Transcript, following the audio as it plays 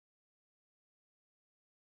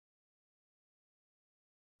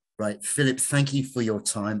Right, Philip, thank you for your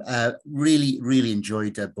time. Really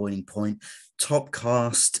enjoyed Boiling Point. Top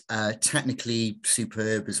cast, technically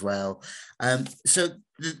superb as well. So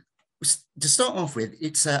to start off with,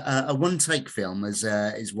 it's a one-take film, as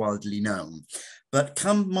is widely known. But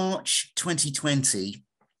come March 2020,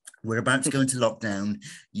 we're about to go into lockdown.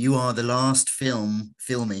 You are the last film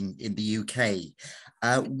filming in the UK.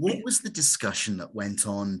 What was the discussion that went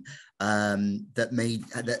on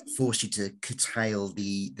that forced you to curtail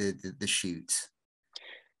the shoot?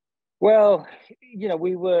 Well,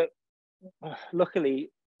 we were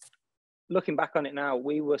luckily looking back on it now.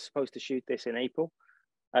 We were supposed to shoot this in April,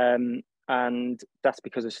 and that's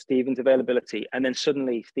because of Stephen's availability. And then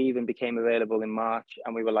suddenly Stephen became available in March,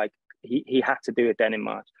 and we were like, he had to do it then in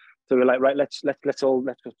March. So we were like, right, let's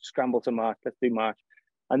scramble to March. Let's do March.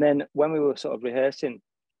 And then when we were sort of rehearsing,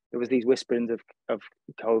 there was these whisperings of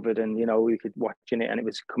COVID, and we could watching it, and it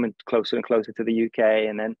was coming closer and closer to the UK.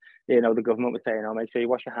 And then the government was saying, "Oh, make sure you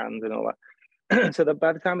wash your hands" and all that. So that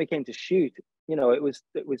by the time we came to shoot, it was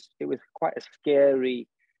quite a scary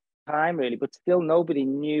time, really. But still, nobody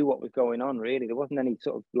knew what was going on. Really, there wasn't any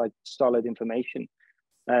sort of like solid information.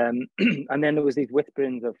 And then there was these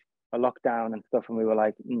whisperings of a lockdown and stuff, and we were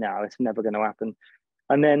like, "No, it's never going to happen."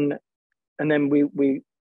 And then we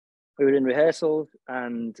were in rehearsals,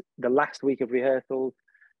 and the last week of rehearsals,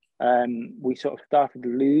 we sort of started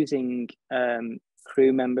losing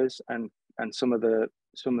crew members and some of the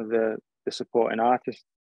supporting artists,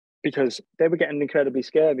 because they were getting incredibly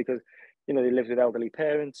scared because they lived with elderly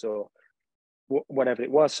parents or whatever it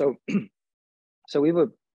was. So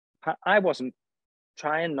I wasn't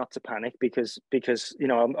trying not to panic because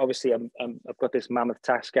obviously I've got this mammoth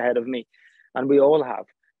task ahead of me, and we all have.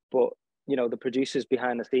 But the producers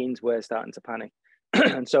behind the scenes were starting to panic.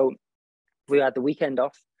 And so we had the weekend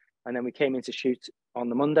off, and then we came in to shoot on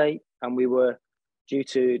the Monday, and we were due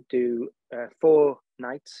to do 4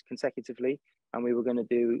 nights consecutively, and we were going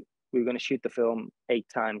to shoot the film 8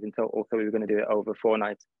 times in total. So we were going to do it over 4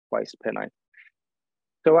 nights, twice per night.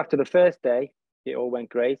 So after the first day, it all went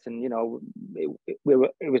great, and it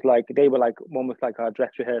was like they were like almost like our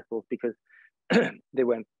dress rehearsals, because they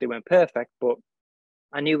weren't perfect, but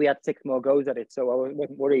I knew we had 6 more goes at it, so I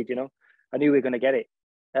wasn't worried. I knew we were going to get it.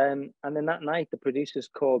 And then that night, the producers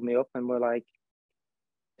called me up and were like,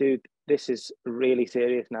 "Dude, this is really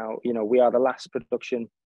serious now. We are the last production,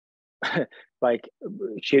 like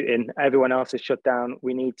shooting. Everyone else is shut down.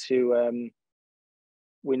 We need to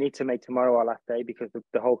make tomorrow our last day, because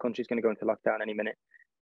the whole country's going to go into lockdown any minute."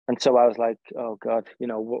 And so I was like, "Oh God,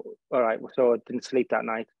 all right." So I didn't sleep that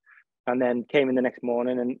night. And then came in the next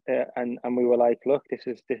morning, and we were like, "Look, this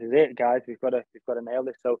is it, guys. We've got to nail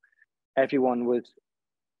this." So everyone was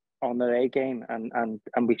on their A game,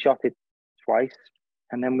 and we shot it twice,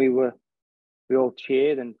 and then we all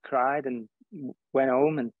cheered and cried and went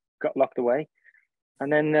home and got locked away,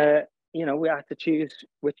 and then we had to choose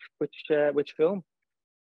which film,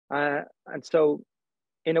 and so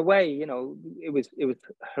in a way, it was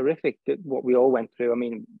horrific that what we all went through. I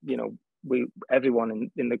mean,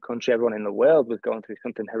 everyone in the country, everyone in the world was going through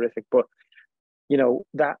something horrific. But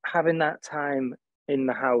that having that time in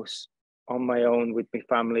the house on my own with my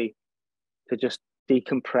family to just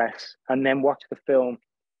decompress and then watch the film,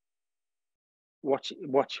 watch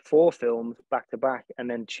 4 films back to back, and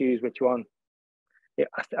then choose which one.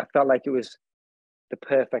 I felt like it was the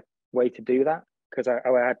perfect way to do that, because I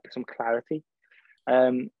had some clarity.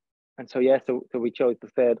 And so we chose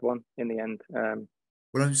the 3rd one in the end.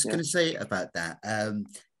 Well, I was going to say about that.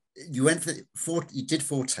 You went for 4. You did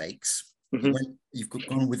 4 takes. Mm-hmm. You've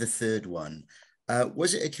gone with a 3rd one.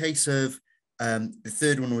 Was it a case of the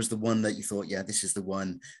 3rd one was the one that you thought, yeah, this is the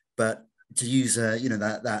one? But to use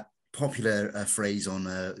that popular phrase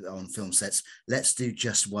on film sets, let's do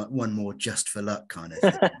just one more just for luck kind of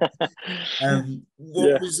thing.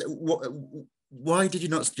 Why did you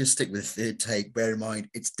not just stick with the 3rd take? Bear in mind,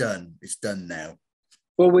 it's done. It's done now.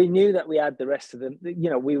 Well, we knew that we had the rest of them.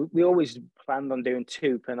 We always planned on doing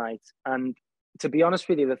 2 per night. And to be honest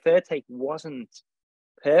with you, the 3rd take wasn't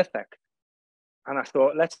perfect. And I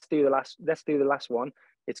thought, let's do the last one.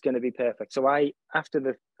 It's going to be perfect. So after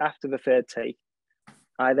the 3rd take,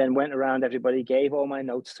 I then went around everybody, gave all my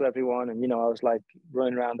notes to everyone. And, I was like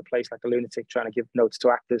running around the place like a lunatic, trying to give notes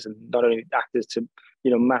to actors, and not only actors, to,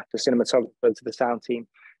 Matt, the cinematographer, to the sound team,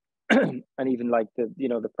 and even like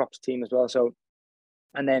the props team as well. So,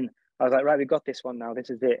 and then I was like, right, we got this one now. This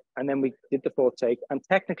is it. And then we did the 4th take, and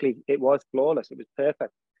technically it was flawless. It was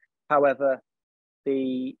perfect. However,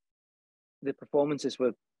 the performances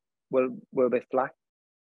were a bit flat,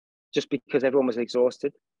 just because everyone was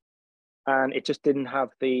exhausted, and it just didn't have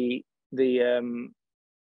the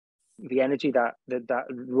the energy that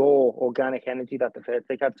raw organic energy that the first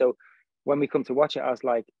take had. So when we come to watch it, I was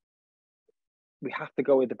like, we have to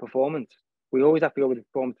go with the performance. We always have to go with the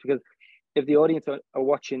performance, because if the audience are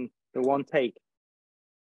watching the one take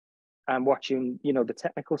and watching, you know, the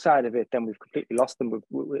technical side of it, then we've completely lost them.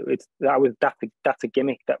 That's a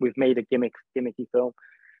gimmick, that we've made a gimmicky film,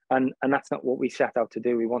 and that's not what we set out to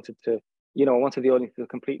do. We wanted to, you know, I wanted the audience to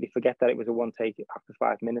completely forget that it was a one take after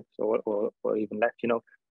 5 minutes or even less, you know.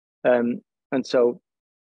 And so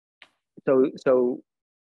there was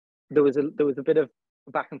a bit of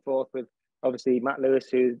back and forth with, obviously, Matt Lewis,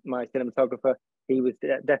 who's my cinematographer. He was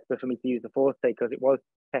desperate for me to use the fourth take because it was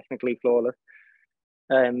technically flawless.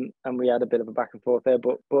 And we had a bit of a back and forth there,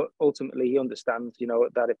 but ultimately he understands, you know,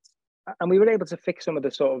 that it's, and we were able to fix some of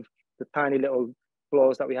the sort of the tiny little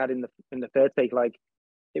flaws that we had in the third take. Like,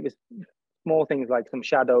 it was small things like some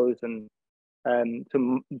shadows and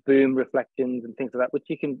some boom reflections and things like that, which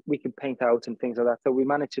we can paint out and things like that. So we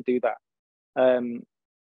managed to do that. And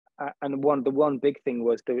the one big thing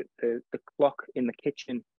was the clock in the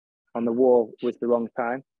kitchen on the wall was the wrong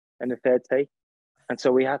time in the third take. And so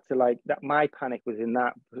we had to, like, that, my panic was in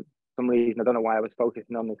that for some reason. I don't know why I was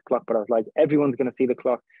focusing on this clock, but I was like, everyone's going to see the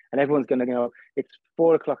clock and everyone's going to go, it's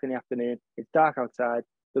 4 o'clock in the afternoon. It's dark outside.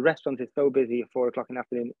 The restaurant is so busy at 4 o'clock in the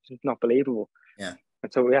afternoon. It's just not believable. Yeah.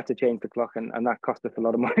 And so we had to change the clock, and that cost us a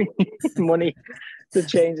lot of money to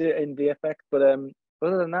change it in VFX. But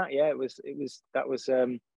other than that, yeah,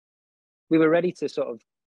 we were ready to sort of,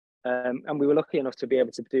 and we were lucky enough to be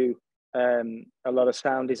able to do a lot of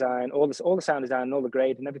sound design, all the sound design, and all the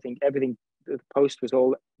grade and everything. The post was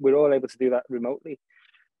we're all able to do that remotely.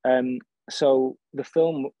 So the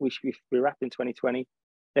film we wrapped in 2020,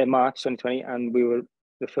 March 2020, and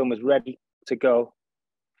the film was ready to go,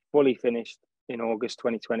 fully finished in August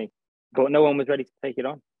 2020, but no one was ready to take it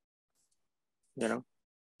on, you know.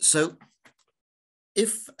 So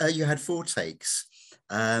if you had 4 takes,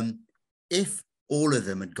 if all of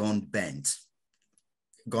them had gone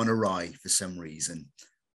awry for some reason,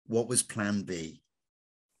 what was plan B?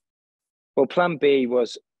 Well, plan B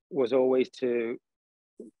was always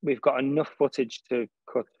we've got enough footage to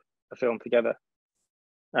cut a film together.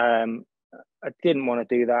 I didn't want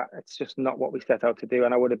to do that. It's just not what we set out to do,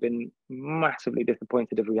 and I would have been massively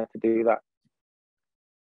disappointed if we had to do that.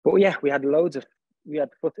 But yeah, we had enough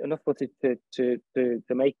footage to do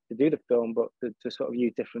the film, but to sort of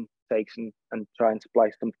use different takes and try and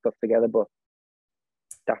splice some stuff together. But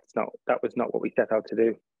that was not what we set out to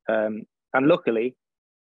do. And luckily,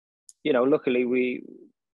 you know,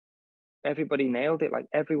 everybody nailed it. Like,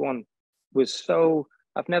 everyone was so,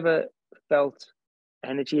 I've never felt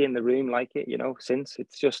energy in the room like it, you know, since.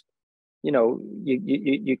 It's just, you know,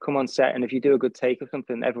 you come on set, and if you do a good take of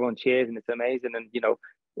something, everyone cheers and it's amazing, and, you know,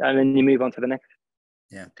 and then you move on to the next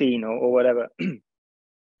scene or whatever.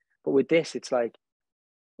 But with this, it's like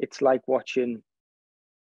watching,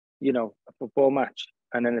 you know, a football match,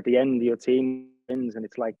 and then at the end your team wins, and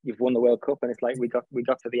it's like you've won the World Cup, and it's like we got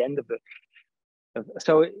to the end of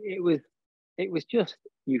so it was just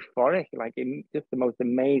euphoric, like, just the most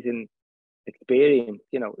amazing experience,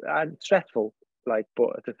 you know, and stressful, like,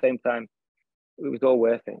 but at the same time, it was all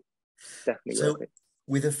worth it. Definitely worth it.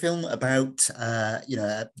 With a film about you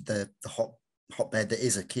know, the hotbed that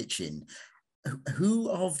is a kitchen, who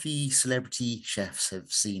of the celebrity chefs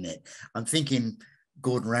have seen it? I'm thinking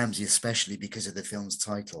Gordon Ramsay, especially because of the film's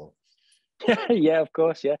title. Yeah, of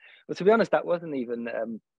course, yeah. But to be honest, that wasn't even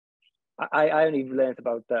I only learned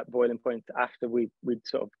about that boiling point after we'd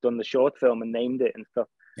sort of done the short film and named it and stuff.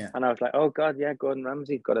 Yeah. And I was like, oh God, yeah, Gordon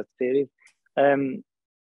Ramsay's got a series. I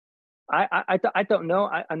don't know.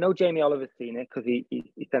 I know Jamie Oliver's seen it because he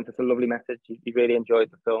sent us a lovely message. He really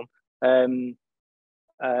enjoyed the film.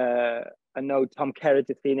 I know Tom Kerridge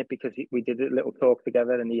has seen it because we did a little talk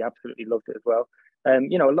together, and he absolutely loved it as well.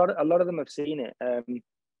 You know, a lot of them have seen it.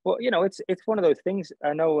 But, you know, it's one of those things.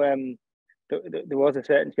 I know there was a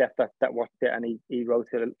certain chef that watched it, and he wrote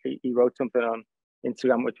something on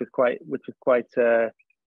Instagram which was quite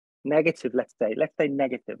negative. Let's say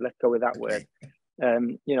negative. Let's go with that word.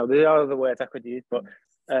 You know, there are other words I could use, but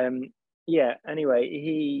yeah.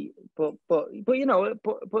 Anyway, but you know,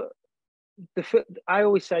 but I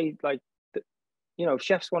always say, like, you know,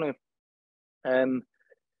 chefs want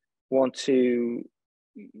to,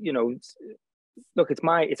 you know, look, it's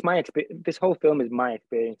my experience. This whole film is my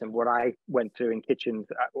experience and what I went through in kitchens.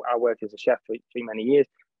 I worked as a chef for many years.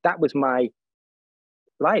 That was my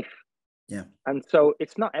life. Yeah. And so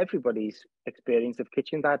it's not everybody's experience of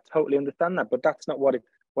kitchens. I totally understand that, but that's not what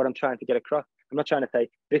I'm trying to get across. I'm not trying to say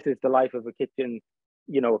this is the life of a kitchen,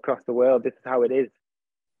 you know, across the world. This is how it is.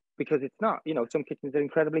 because it's not. You know, some kitchens are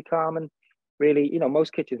incredibly calm and really, you know,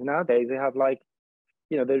 most kitchens nowadays, they have like,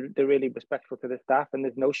 you know, they're really respectful to the staff and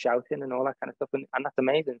there's no shouting and all that kind of stuff. And that's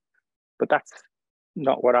amazing. But that's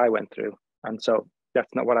not what I went through. And so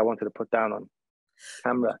that's not what I wanted to put down on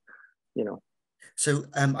camera, you know. So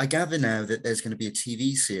I gather now that there's going to be a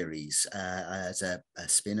TV series as a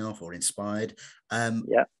spin-off or inspired.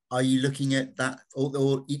 Yeah. Are you looking at that,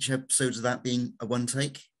 or each episode of that being a one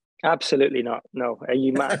take? Absolutely not. No. Are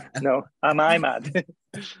you mad? No. Am I mad?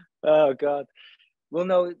 Oh God. Well,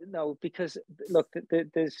 no, because look,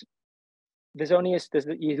 there's only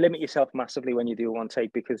you limit yourself massively when you do one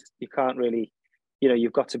take, because you can't really, you know,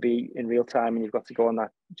 you've got to be in real time and you've got to go on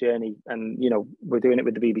that journey. And, you know, we're doing it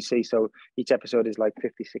with the BBC. So each episode is like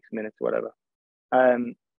 56 minutes or whatever.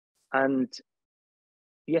 And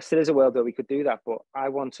yes, there is a world where we could do that, but I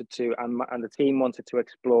wanted to, and the team wanted to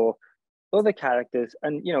explore other characters.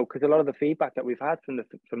 And, you know, because a lot of the feedback that we've had from the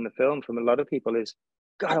film, from a lot of people is,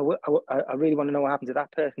 God, I really want to know what happened to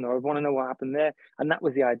that person, or I want to know what happened there. And that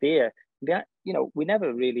was the idea. That, you know, we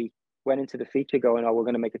never really went into the feature going, oh, we're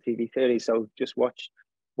going to make a TV series, so just watch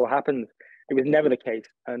what happens. It was never the case.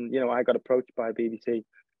 And, you know, I got approached by BBC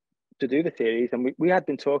to do the series, and we had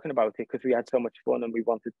been talking about it because we had so much fun and we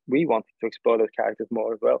wanted to explore those characters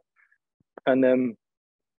more as well. And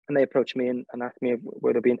they approached me and asked me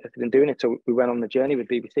would I be interested in doing it. So we went on the journey with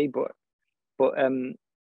BBC, but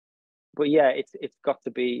yeah, it's got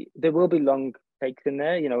to be, there will be long takes in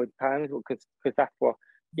there, you know, at times, because that's what,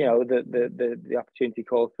 you know, the opportunity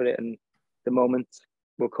calls for it, and the moment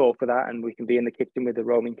will call for that, and we can be in the kitchen with the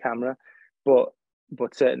roaming camera, but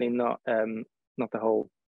certainly not the whole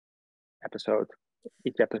episode,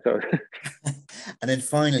 each episode. And then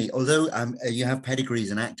finally, although you have pedigree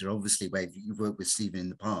as an actor, obviously, where you've worked with Stephen in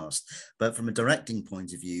the past, but from a directing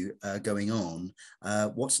point of view, going on,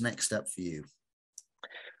 what's next up for you?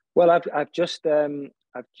 Well, I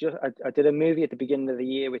did a movie at the beginning of the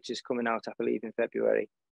year, which is coming out, I believe, in February.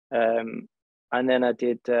 And then I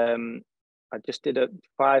just did a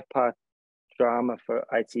 5-part drama for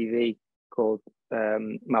ITV called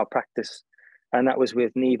Malpractice. And that was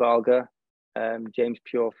with Neve Algar, James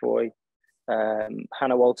Purefoy,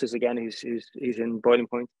 Hannah Walters again, who's in Boiling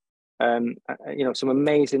Point. You know, some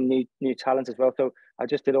amazing new talent as well. So I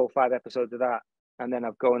just did all 5 episodes of that. And then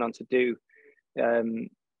I'm going on to do, I'm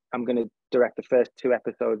going to direct the first 2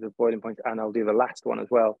 episodes of Boiling Point, and I'll do the last one as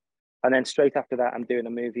well. And then straight after that, I'm doing a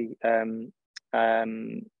movie. I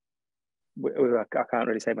can't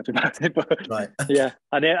really say much about it, but right. Yeah,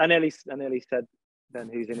 I nearly said then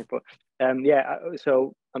who's in it, but yeah.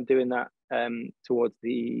 So I'm doing that towards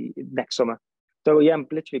the next summer. So yeah, I'm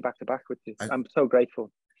literally back to back, which is I'm so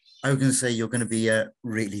grateful. I was going to say you're going to be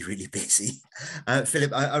really, really busy.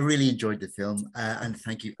 Philip, I really enjoyed the film, and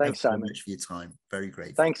thank you Thanks, so Simon. much for your time. Very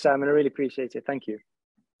grateful. Thanks, Simon. I really appreciate it. Thank you.